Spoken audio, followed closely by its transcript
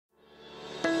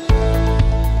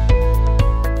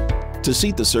To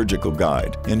seat the surgical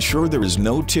guide, ensure there is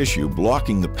no tissue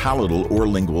blocking the palatal or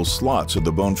lingual slots of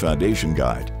the bone foundation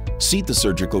guide. Seat the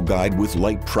surgical guide with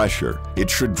light pressure. It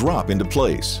should drop into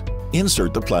place.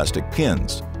 Insert the plastic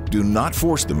pins. Do not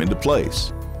force them into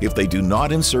place. If they do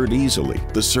not insert easily,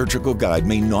 the surgical guide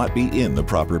may not be in the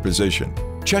proper position.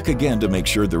 Check again to make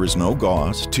sure there is no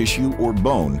gauze, tissue, or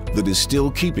bone that is still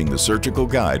keeping the surgical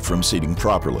guide from seating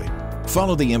properly.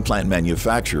 Follow the implant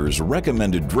manufacturer's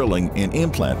recommended drilling and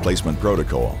implant placement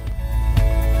protocol.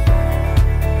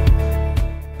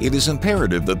 It is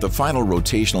imperative that the final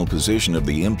rotational position of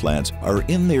the implants are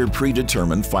in their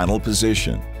predetermined final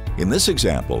position. In this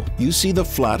example, you see the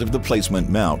flat of the placement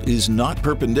mount is not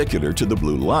perpendicular to the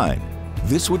blue line.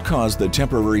 This would cause the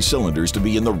temporary cylinders to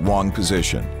be in the wrong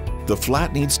position. The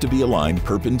flat needs to be aligned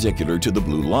perpendicular to the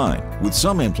blue line. With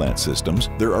some implant systems,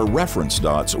 there are reference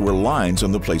dots or lines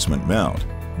on the placement mount.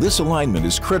 This alignment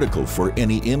is critical for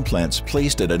any implants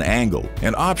placed at an angle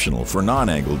and optional for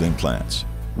non-angled implants.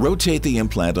 Rotate the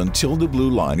implant until the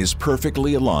blue line is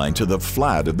perfectly aligned to the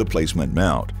flat of the placement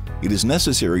mount. It is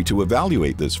necessary to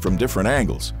evaluate this from different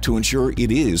angles to ensure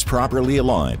it is properly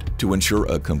aligned to ensure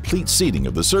a complete seating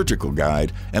of the surgical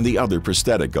guide and the other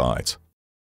prosthetic guides.